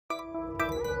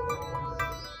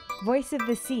Voice of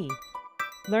the Sea,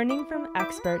 learning from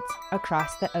experts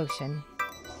across the ocean.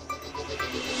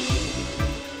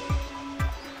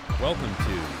 Welcome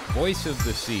to Voice of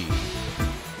the Sea.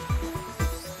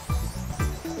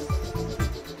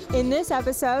 In this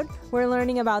episode, we're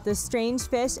learning about the strange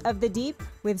fish of the deep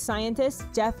with scientists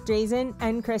Jeff Drazen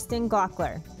and Kristen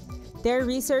Glockler. Their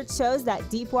research shows that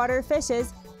deep-water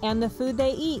fishes and the food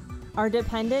they eat are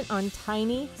dependent on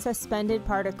tiny, suspended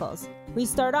particles. We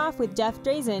start off with Jeff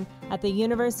Drazen at the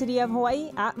University of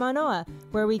Hawaii at Manoa,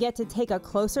 where we get to take a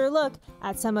closer look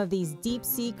at some of these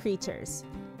deep-sea creatures.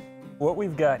 What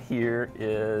we've got here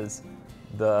is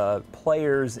the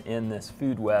players in this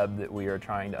food web that we are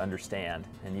trying to understand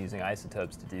and using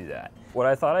isotopes to do that. What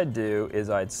I thought I'd do is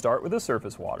I'd start with the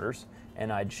surface waters and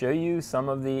I'd show you some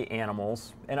of the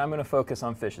animals, and I'm going to focus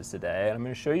on fishes today, and I'm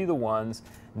going to show you the ones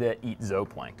that eat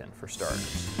zooplankton for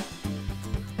starters.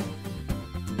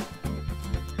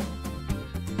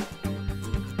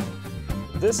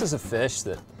 This is a fish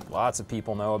that lots of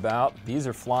people know about. These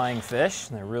are flying fish.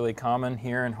 They're really common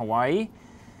here in Hawaii.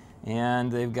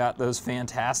 And they've got those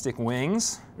fantastic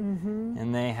wings,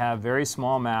 and they have very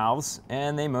small mouths,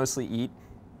 and they mostly eat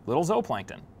little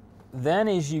zooplankton. Then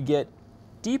as you get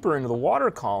deeper into the water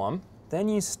column, then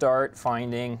you start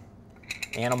finding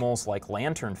animals like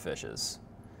lanternfishes.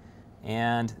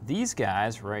 And these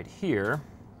guys right here,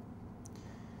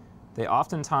 they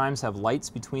oftentimes have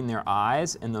lights between their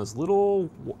eyes, and those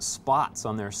little spots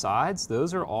on their sides,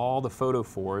 those are all the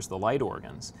photophores, the light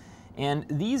organs. And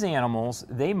these animals,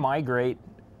 they migrate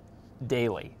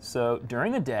daily. So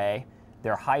during the day,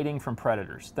 they're hiding from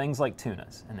predators, things like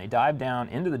tunas, and they dive down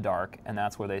into the dark, and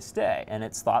that's where they stay. And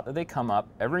it's thought that they come up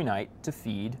every night to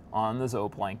feed on the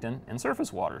zooplankton in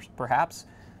surface waters, perhaps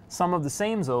some of the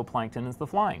same zooplankton as the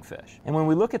flying fish. And when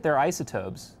we look at their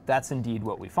isotopes, that's indeed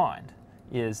what we find,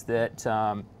 is that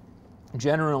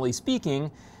generally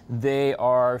speaking, they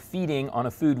are feeding on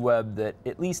a food web that,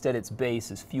 at least at its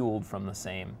base, is fueled from the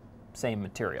same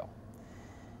material.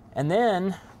 And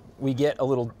then we get a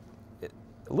little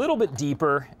bit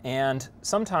deeper, and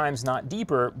sometimes not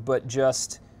deeper, but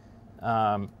just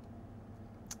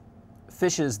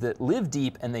fishes that live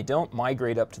deep and they don't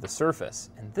migrate up to the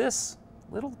surface. And this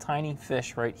little tiny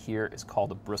fish right here is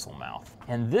called a bristlemouth.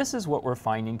 And this is what we're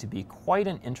finding to be quite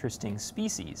an interesting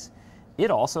species.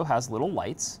 It also has little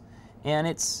lights, and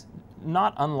it's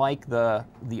not unlike the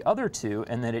other two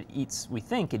in that we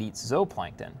think it eats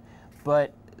zooplankton.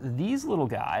 But these little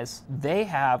guys, they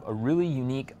have a really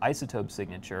unique isotope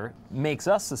signature, makes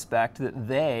us suspect that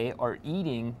they are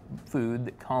eating food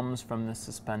that comes from the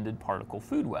suspended particle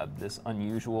food web, this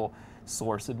unusual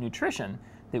source of nutrition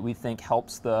that we think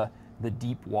helps the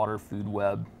deep water food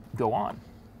web go on.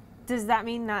 Does that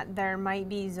mean that there might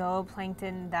be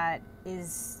zooplankton that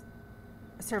is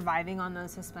surviving on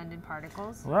those suspended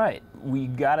particles? Right. We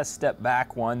got to step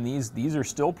back one. These are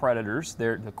still predators.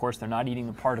 Of course, they're not eating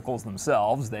the particles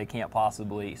themselves. They can't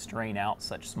possibly strain out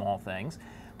such small things.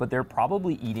 But they're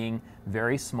probably eating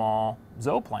very small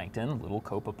zooplankton, little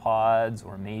copepods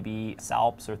or maybe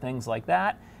salps or things like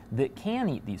that can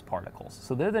eat these particles.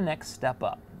 So they're the next step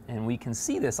up. And we can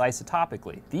see this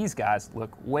isotopically. These guys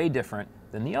look way different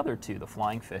than the other two, the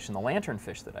flying fish and the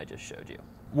lanternfish that I just showed you.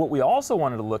 What we also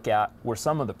wanted to look at were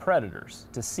some of the predators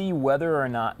to see whether or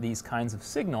not these kinds of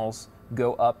signals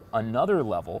go up another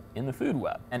level in the food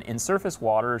web. And in surface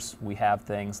waters, we have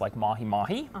things like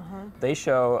mahi-mahi. They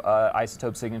show an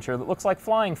isotope signature that looks like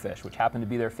flying fish, which happen to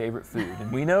be their favorite food. And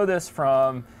we know this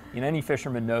from, any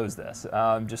fisherman knows this,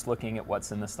 just looking at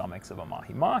what's in the stomachs of a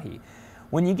mahi-mahi.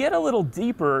 When you get a little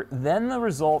deeper, then the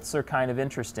results are kind of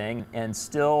interesting and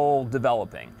still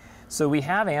developing. So we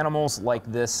have animals like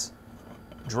this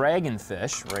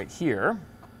dragonfish right here.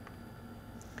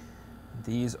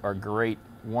 These are great,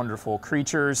 wonderful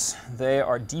creatures. They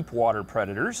are deep water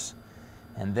predators,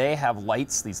 and they have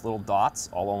lights, these little dots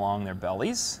all along their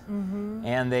bellies,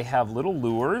 and they have little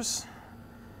lures,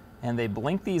 and they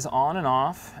blink these on and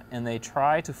off, and they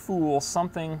try to fool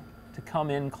something to come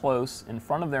in close in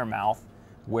front of their mouth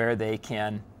where they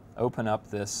can open up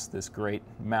this great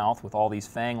mouth with all these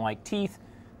fang-like teeth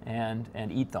and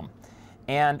eat them.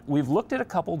 And we've looked at a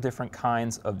couple different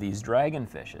kinds of these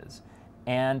dragonfishes,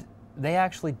 and they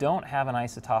actually don't have an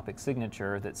isotopic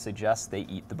signature that suggests they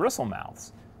eat the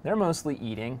bristlemouths. They're mostly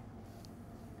eating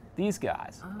these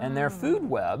guys. And their food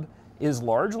web is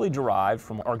largely derived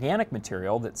from organic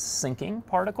material that's sinking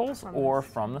particles or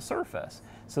from the surface.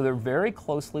 So they're very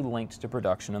closely linked to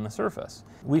production in the surface.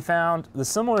 We found the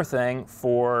similar thing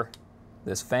for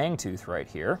this fang tooth right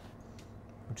here,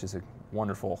 which is a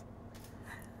wonderful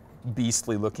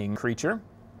beastly looking creature.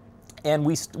 And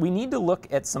we need to look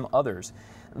at some others.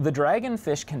 The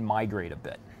dragonfish can migrate a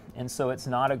bit, and so it's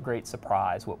not a great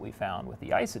surprise what we found with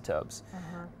the isotopes.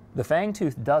 The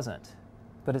fangtooth doesn't,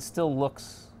 but it still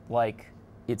looks like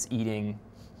it's eating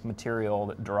material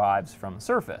that derives from the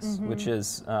surface, which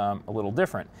is a little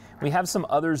different. We have some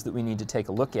others that we need to take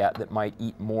a look at that might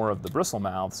eat more of the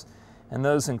bristlemouths, and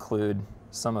those include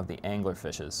some of the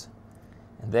anglerfishes.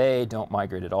 And they don't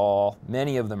migrate at all.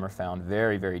 Many of them are found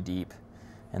very, very deep,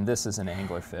 and this is an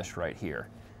anglerfish right here.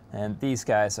 And these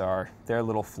guys they're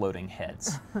little floating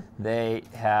heads. They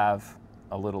have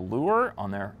a little lure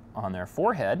on their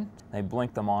forehead. They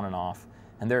blink them on and off,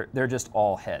 and they're just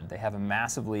all head. They have a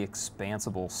massively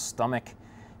expansible stomach,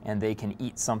 and they can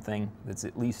eat something that's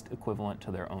at least equivalent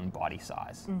to their own body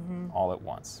size all at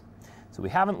once. So we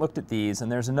haven't looked at these,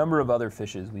 and there's a number of other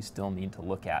fishes we still need to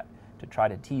look at to try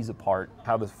to tease apart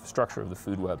how the structure of the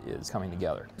food web is coming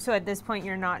together. So at this point,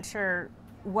 you're not sure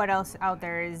what else out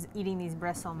there is eating these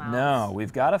bristlemouths? No,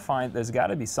 we've got to find, there's got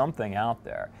to be something out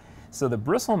there. So the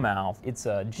bristlемouth, it's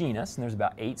a genus, and there's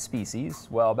about 8 species,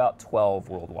 well, about 12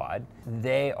 worldwide.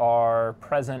 They are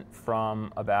present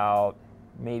from about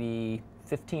maybe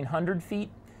 1,500 feet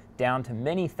down to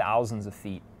many thousands of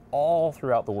feet all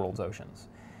throughout the world's oceans.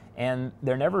 And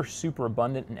they're never super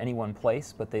abundant in any one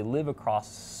place, but they live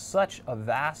across such a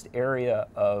vast area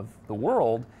of the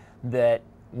world that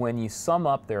when you sum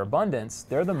up their abundance,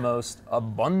 they're the most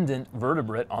abundant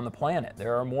vertebrate on the planet.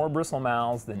 There are more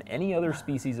bristlemouths than any other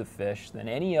species of fish, than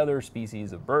any other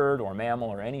species of bird or mammal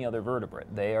or any other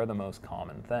vertebrate. They are the most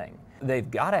common thing. They've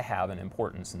got to have an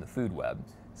importance in the food web.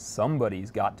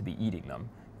 Somebody's got to be eating them.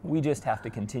 We just have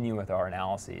to continue with our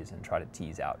analyses and try to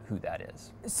tease out who that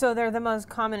is. So they're the most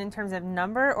common in terms of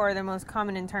number, or they're most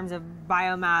common in terms of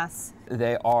biomass?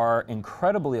 They are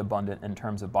incredibly abundant in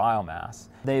terms of biomass.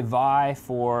 They vie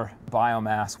for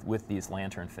biomass with these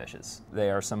lanternfishes. They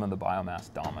are some of the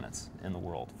biomass dominants in the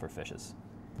world for fishes.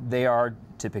 They are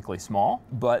typically small,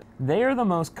 but they are the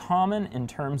most common in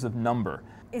terms of number.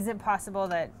 Is it possible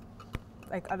that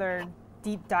like other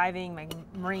deep diving, like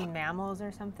marine mammals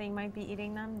or something, might be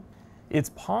eating them? It's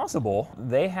possible.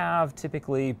 They have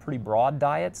typically pretty broad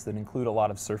diets that include a lot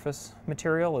of surface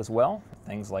material as well.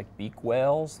 Things like beak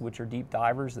whales, which are deep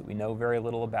divers that we know very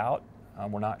little about.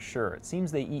 We're not sure. It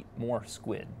seems they eat more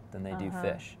squid than they do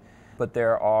fish. But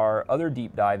there are other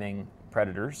deep diving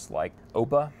predators like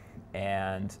opah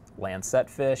and lancet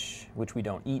fish, which we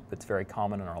don't eat, but it's very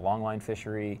common in our longline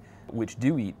fishery, which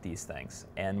do eat these things.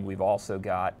 And we've also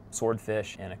got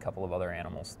swordfish and a couple of other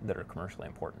animals that are commercially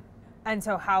important. And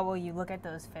so how will you look at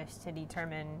those fish to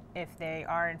determine if they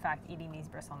are in fact eating these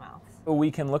bristlemouths?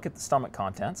 We can look at the stomach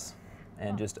contents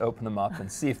and just open them up and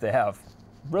see if they have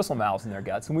bristlemouths in their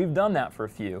guts, and we've done that for a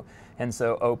few. And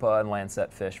so opah and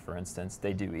lancet fish, for instance,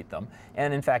 they do eat them.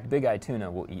 And in fact, big eye tuna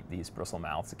will eat these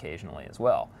bristlemouths occasionally as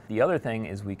well. The other thing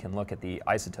is we can look at the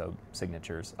isotope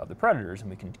signatures of the predators, and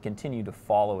we can continue to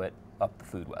follow it up the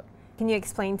food web. Can you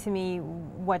explain to me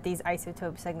what these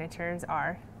isotope signatures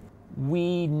are?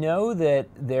 We know that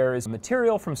there is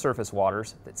material from surface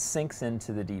waters that sinks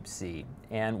into the deep sea,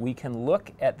 and we can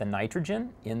look at the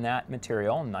nitrogen in that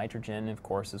material. Nitrogen, of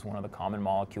course, is one of the common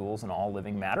molecules in all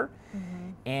living matter,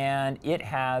 and it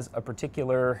has a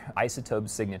particular isotope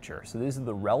signature. So these are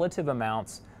the relative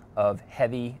amounts of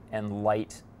heavy and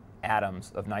light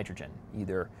atoms of nitrogen,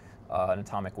 either an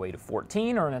atomic weight of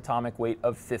 14 or an atomic weight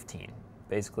of 15.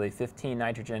 Basically, 15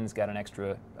 nitrogen's got an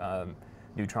extra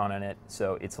neutron in it,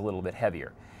 so it's a little bit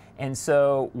heavier. And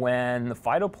so when the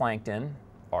phytoplankton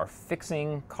are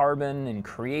fixing carbon and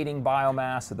creating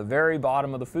biomass at the very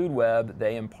bottom of the food web,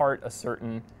 they impart a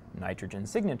certain nitrogen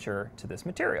signature to this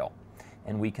material,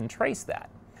 and we can trace that.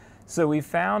 So we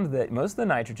found that most of the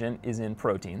nitrogen is in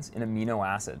proteins, in amino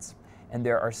acids, and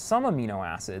there are some amino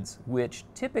acids which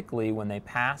typically, when they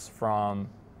pass from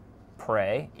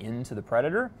prey into the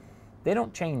predator, they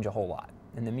don't change a whole lot,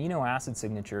 and the amino acid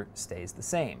signature stays the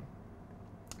same.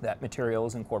 That material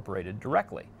is incorporated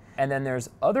directly. And then there's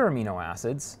other amino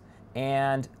acids,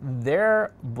 and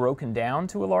they're broken down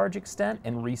to a large extent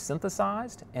and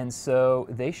resynthesized, and so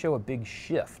they show a big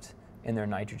shift in their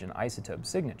nitrogen isotope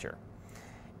signature.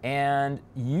 And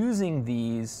using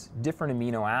these different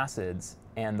amino acids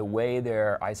and the way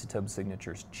their isotope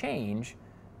signatures change,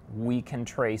 we can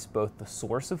trace both the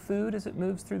source of food as it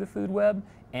moves through the food web,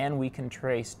 and we can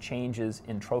trace changes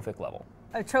in trophic level.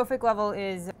 A trophic level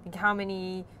is how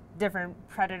many different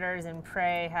predators and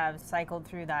prey have cycled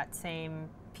through that same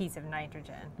piece of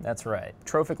nitrogen. That's right.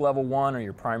 Trophic level 1 are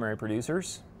your primary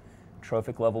producers.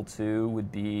 Trophic level 2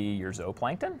 would be your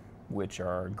zooplankton, which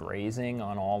are grazing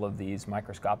on all of these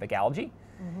microscopic algae.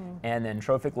 And then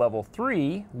trophic level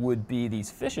 3 would be these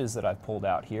fishes that I've pulled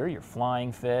out here, your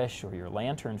flying fish or your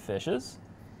lantern fishes.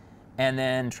 And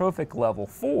then trophic level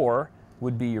 4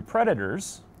 would be your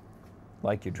predators,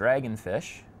 like your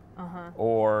dragonfish,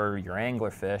 or your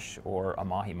anglerfish, or a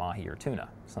mahi-mahi or tuna,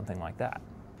 something like that.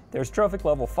 There's trophic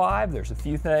level 5, there's a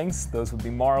few things. Those would be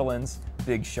marlins,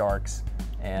 big sharks,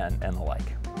 and the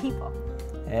like. People.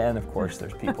 And of course,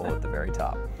 there's people at the very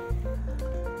top.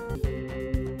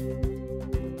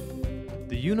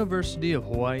 The University of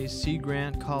Hawaii's Sea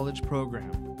Grant College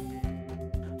program,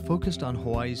 focused on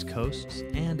Hawaii's coasts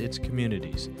and its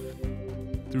communities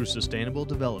through sustainable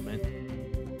development,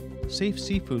 safe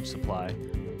seafood supply,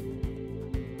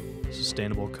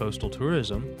 sustainable coastal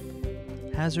tourism,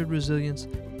 hazard resilience,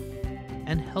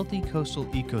 and healthy coastal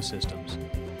ecosystems.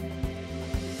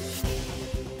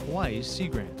 Hawaii's Sea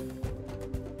Grant.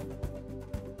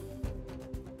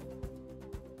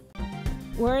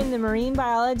 We're in the Marine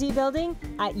Biology building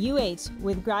at UH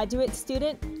with graduate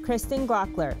student Kristen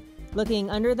Glockler,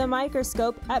 looking under the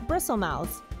microscope at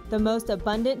bristlemouths, the most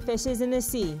abundant fishes in the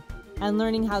sea, and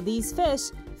learning how these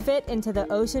fish fit into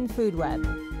the ocean food web.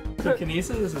 So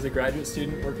Kanisa, this is a graduate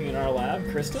student working in our lab,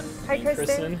 Kristen. Hi, And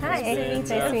Kristen. Hi. Has been, Nice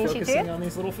to meet you focusing too. on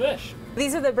these little fish.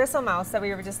 These are the bristlemouths that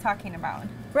we were just talking about.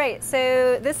 Right,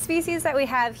 so this species that we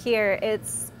have here,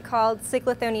 it's called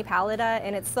Cyclothone pallida,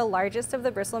 and it's the largest of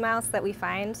the bristlemouths that we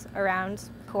find around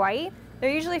Hawaii.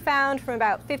 They're usually found from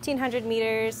about 1,500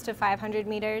 meters to 500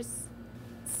 meters.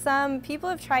 Some people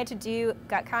have tried to do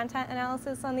gut content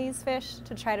analysis on these fish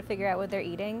to try to figure out what they're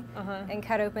eating and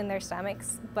cut open their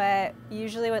stomachs, but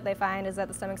usually what they find is that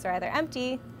the stomachs are either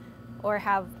empty or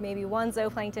have maybe one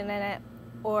zooplankton in it,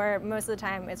 or most of the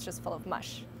time it's just full of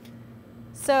mush.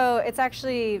 So it's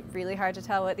actually really hard to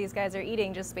tell what these guys are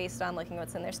eating just based on looking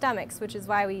what's in their stomachs, which is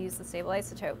why we use the stable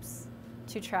isotopes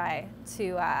to try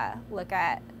to look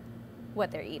at what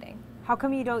they're eating. How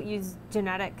come you don't use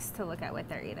genetics to look at what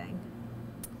they're eating?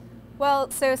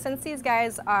 Well, so since these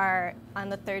guys are on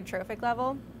the 3rd trophic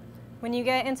level, when you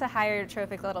get into higher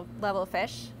trophic level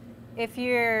fish, if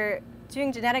you're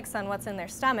doing genetics on what's in their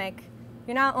stomach,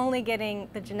 you're not only getting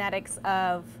the genetics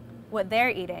of what they're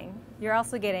eating, you're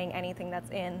also getting anything that's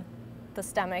in the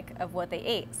stomach of what they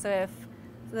ate. So if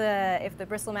the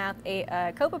bristlemouth ate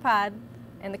a copepod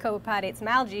and the copepod ate some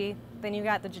algae, then you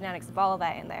got the genetics of all of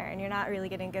that in there, and you're not really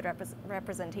getting good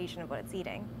representation of what it's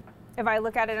eating. If I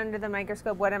look at it under the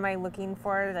microscope, what am I looking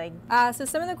for? So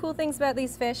some of the cool things about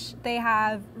these fish, they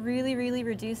have really, really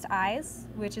reduced eyes,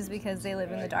 which is because they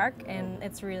live in the dark and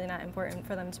it's really not important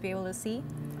for them to be able to see.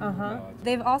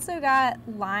 They've also got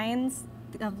lines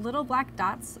of little black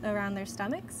dots around their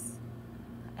stomachs.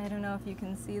 I don't know if you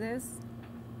can see those.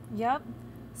 Yep.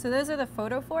 So those are the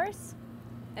photophores,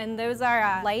 and those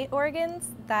are light organs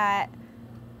that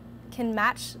can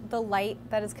match the light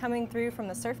that is coming through from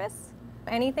the surface.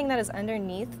 Anything that is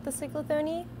underneath the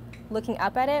cyclothone, looking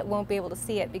up at it, won't be able to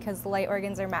see it because the light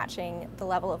organs are matching the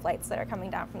level of lights that are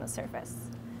coming down from the surface.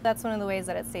 That's one of the ways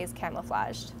that it stays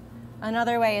camouflaged.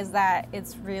 Another way is that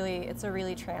it's a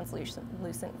really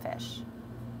translucent fish.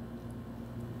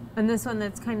 And this one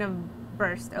that's kind of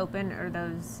burst open, are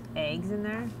those eggs in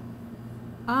there?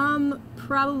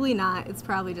 Probably not. It's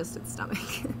probably just its stomach.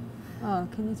 Oh,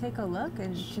 can you take a look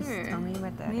and just tell me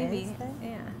what that Maybe. is?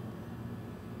 Yeah.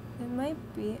 It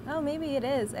might be. Oh, maybe it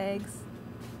is eggs.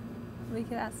 We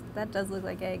could ask. That does look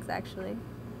like eggs, actually.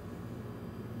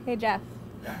 Hey, Jeff.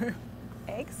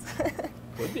 Eggs?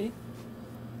 Could be.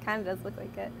 Kind of does look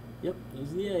like it. Yep,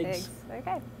 those are the eggs.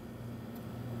 Okay.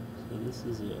 So this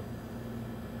is a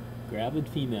gravid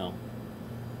female.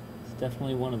 It's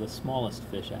definitely one of the smallest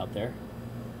fish out there.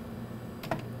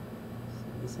 So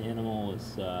this animal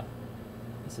is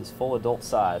This is full adult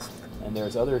size, and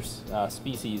there's other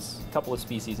species, a couple of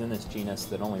species in this genus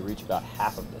that only reach about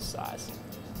half of this size.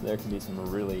 So there can be some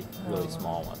really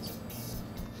small ones.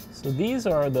 So these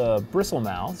are the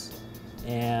bristlemouths,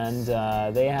 and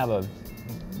they have a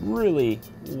really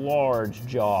large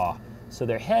jaw. So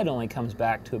their head only comes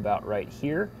back to about right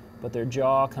here, but their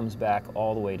jaw comes back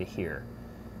all the way to here.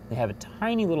 They have a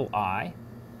tiny little eye,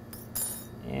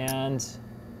 and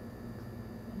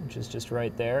which is just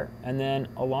right there. And then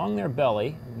along their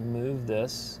belly, move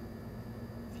this.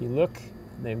 If you look,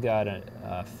 they've got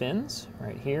fins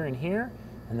right here and here.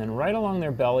 And then right along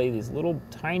their belly, these little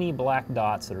tiny black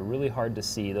dots that are really hard to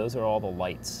see. Those are all the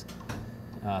lights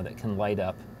that can light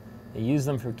up. They use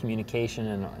them for communication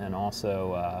and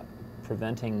also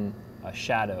preventing a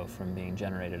shadow from being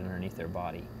generated underneath their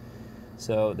body.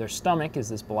 So their stomach is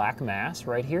this black mass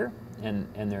right here,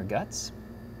 and their guts.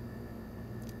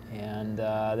 And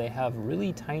they have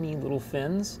really tiny little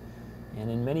fins, and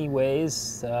in many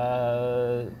ways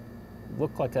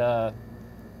look like a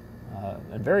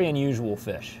very unusual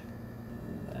fish.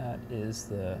 That is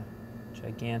the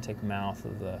gigantic mouth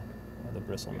of the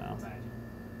bristlemouth.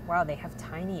 Wow, they have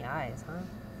tiny eyes, huh?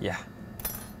 Yeah.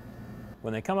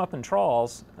 When they come up in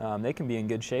trawls, they can be in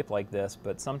good shape like this,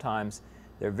 but sometimes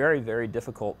they're very, very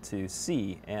difficult to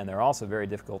see, and they're also very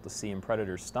difficult to see in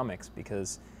predators' stomachs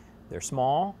because they're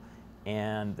small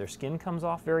and their skin comes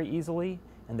off very easily,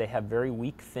 and they have very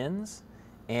weak fins,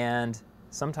 and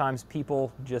sometimes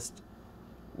people just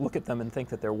look at them and think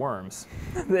that they're worms,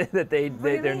 that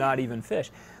they're not even fish.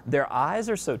 Their eyes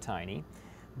are so tiny,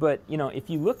 but you know, if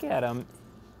you look at them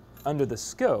under the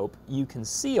scope, you can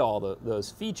see all those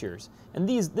features. And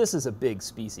this is a big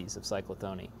species of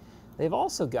cyclothone. They've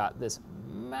also got this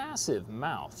massive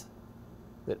mouth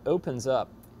that opens up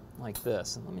like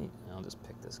this. And I'll just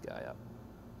pick this guy up.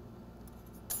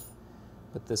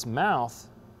 But this mouth,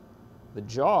 the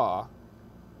jaw,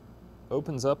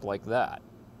 opens up like that.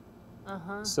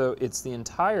 So it's the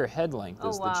entire head length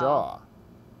is the jaw.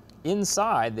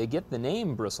 Inside, they get the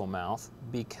name bristlemouth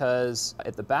because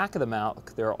at the back of the mouth,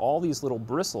 there are all these little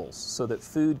bristles so that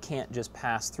food can't just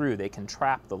pass through. They can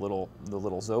trap the little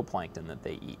zooplankton that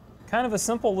they eat. Kind of a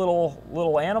simple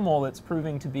little animal that's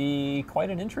proving to be quite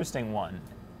an interesting one.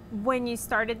 When you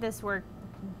started this work,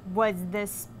 was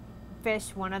this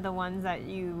fish one of the ones that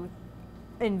you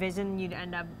envisioned you'd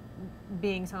end up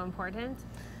being so important?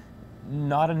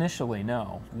 Not initially,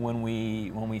 no. When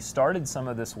we started some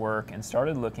of this work and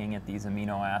started looking at these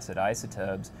amino acid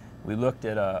isotopes, we looked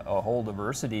at a whole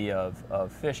diversity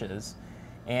of fishes,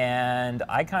 and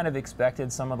I kind of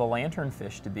expected some of the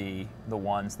lanternfish to be the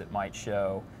ones that might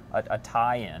show a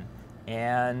tie-in,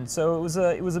 and so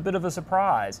it was a bit of a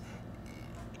surprise.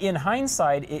 In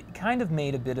hindsight, it kind of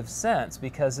made a bit of sense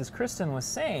because, as Kristen was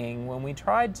saying, when we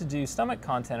tried to do stomach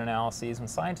content analyses, when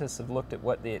scientists have looked at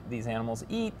what these animals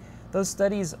eat, those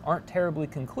studies aren't terribly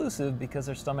conclusive because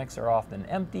their stomachs are often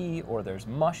empty, or there's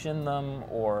mush in them,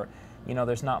 or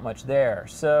there's not much there.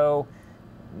 So,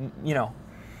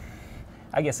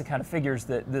 I guess it kind of figures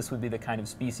that this would be the kind of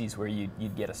species where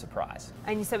you'd get a surprise.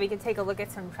 And you said we could take a look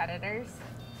at some predators?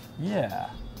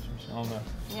 Yeah. Show them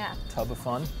a tub of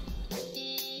fun.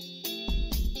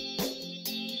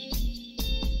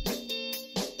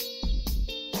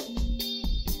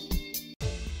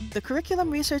 The Curriculum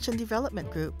Research and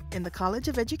Development Group in the College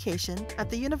of Education at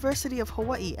the University of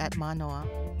Hawaii at Manoa.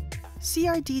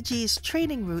 CRDG's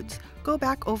training roots go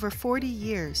back over 40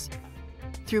 years.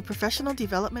 Through professional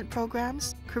development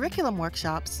programs, curriculum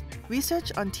workshops,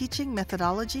 research on teaching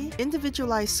methodology,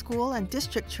 individualized school and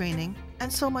district training,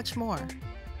 and so much more.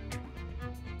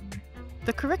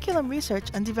 The Curriculum Research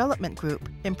and Development Group,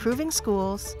 improving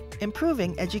schools,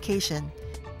 improving education.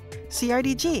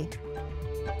 CRDG.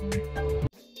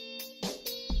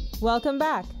 Welcome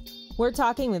back. We're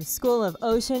talking with School of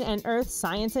Ocean and Earth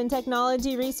Science and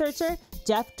Technology researcher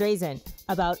Jeff Drazen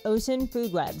about ocean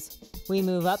food webs. We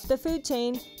move up the food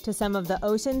chain to some of the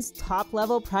ocean's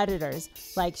top-level predators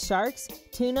like sharks,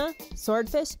 tuna,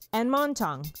 swordfish, and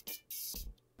monchong.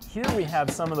 Here we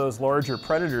have some of those larger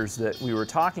predators that we were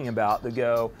talking about that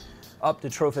go up to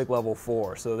trophic level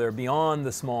 4. So they're beyond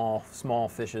the small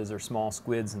fishes or small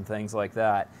squids and things like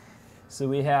that. So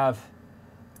we have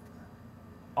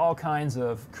all kinds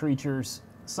of creatures,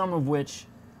 some of which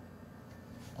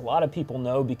a lot of people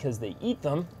know because they eat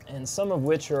them, and some of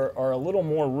which are a little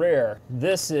more rare.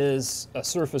 This is a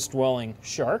surface-dwelling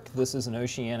shark. This is an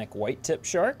oceanic white-tip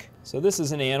shark. So this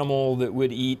is an animal that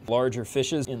would eat larger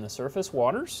fishes in the surface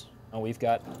waters. And we've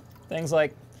got things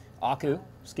like aku,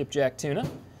 skipjack tuna,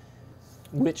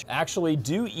 which actually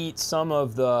do eat some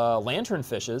of the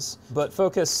lanternfishes, but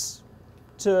focus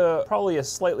to probably a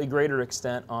slightly greater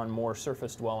extent on more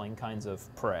surface-dwelling kinds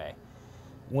of prey.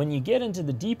 When you get into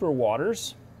the deeper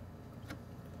waters,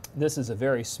 this is a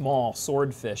very small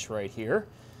swordfish right here.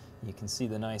 You can see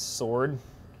the nice sword.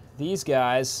 These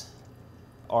guys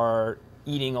are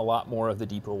eating a lot more of the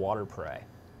deeper water prey.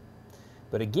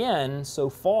 But again, so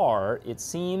far, it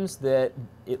seems that,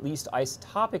 at least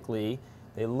isotopically,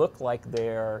 they look like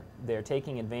they're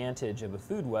taking advantage of a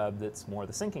food web that's more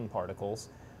the sinking particles,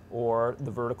 or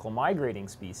the vertical migrating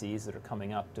species that are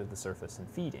coming up to the surface and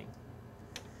feeding.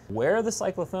 Where the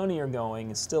cyclothone are going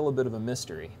is still a bit of a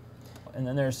mystery. And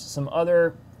then there's some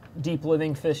other deep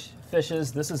living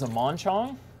fishes. This is a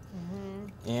monchong.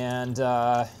 And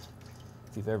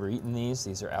if you've ever eaten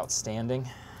these are outstanding.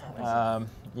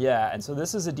 Yeah, and so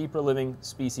this is a deeper living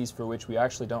species for which we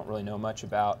actually don't really know much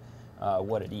about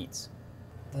what it eats.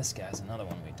 This guy's another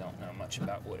one we don't know much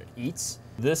about what it eats.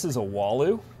 This is a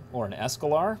walu. or an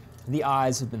escalar. The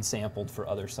eyes have been sampled for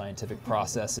other scientific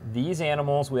processes. These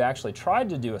animals, we actually tried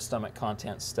to do a stomach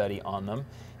content study on them,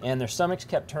 and their stomachs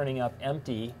kept turning up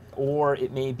empty, or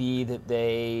it may be that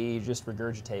they just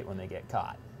regurgitate when they get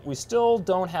caught. We still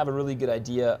don't have a really good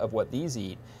idea of what these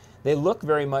eat. They look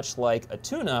very much like a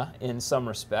tuna in some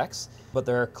respects, but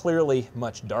they're clearly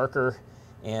much darker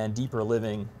and deeper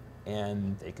living,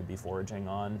 and they could be foraging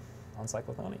on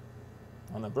cyclothone,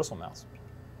 on the bristle mouse.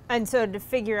 And so to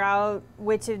figure out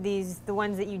which of these, the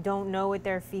ones that you don't know what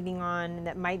they're feeding on,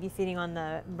 that might be feeding on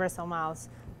the bristle mouse,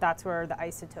 that's where the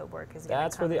isotope work is going to come in.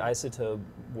 That's where the isotope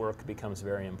work becomes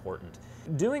very important.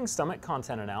 Doing stomach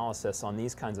content analysis on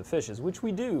these kinds of fishes, which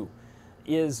we do,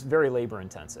 is very labor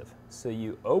intensive. So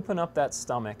you open up that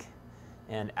stomach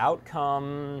and out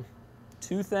come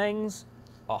 2 things,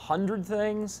 100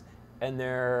 things, and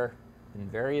they're in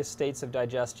various states of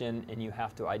digestion, and you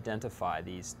have to identify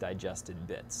these digested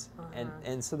bits.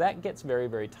 And so that gets very,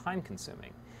 very time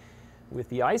consuming. With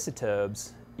the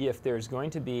isotopes, if there's going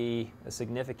to be a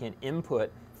significant input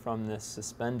from this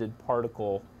suspended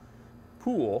particle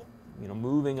pool,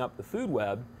 moving up the food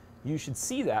web, you should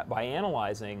see that by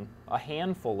analyzing a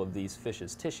handful of these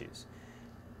fish's tissues.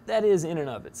 That is in and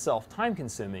of itself time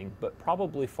consuming, but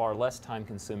probably far less time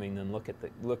consuming than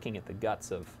looking at the guts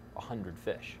of 100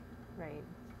 fish. Right.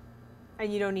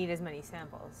 And you don't need as many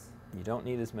samples. You don't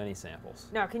need as many samples.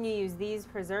 Now, can you use these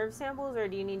preserved samples, or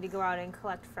do you need to go out and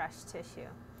collect fresh tissue?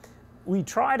 We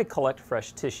try to collect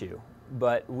fresh tissue,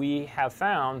 but we have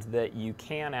found that you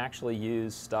can actually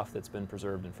use stuff that's been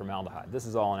preserved in formaldehyde. This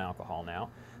is all in alcohol now,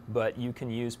 but you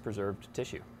can use preserved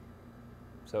tissue.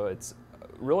 So it's a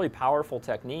really powerful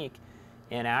technique,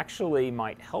 and actually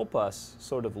might help us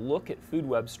sort of look at food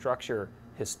web structure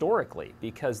historically,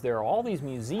 because there are all these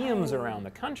museums around the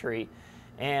country,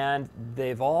 and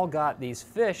they've all got these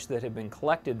fish that have been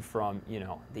collected from,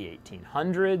 the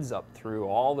 1800s up through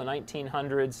all the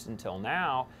 1900s until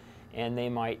now, and they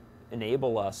might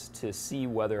enable us to see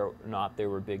whether or not there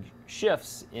were big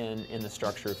shifts in the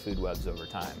structure of food webs over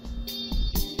time.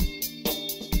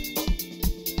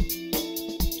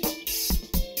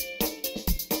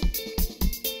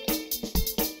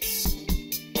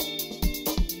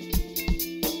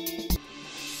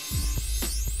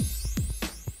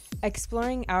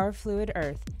 Exploring Our Fluid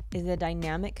Earth is a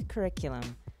dynamic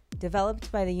curriculum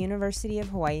developed by the University of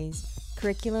Hawaii's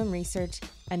Curriculum Research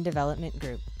and Development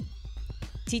Group,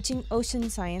 teaching ocean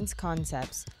science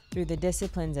concepts through the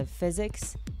disciplines of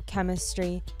physics,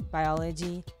 chemistry,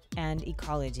 biology, and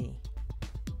ecology.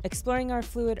 Exploring Our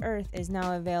Fluid Earth is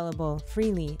now available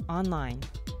freely online.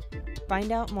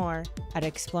 Find out more at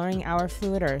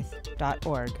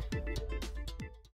exploringourfluidearth.org.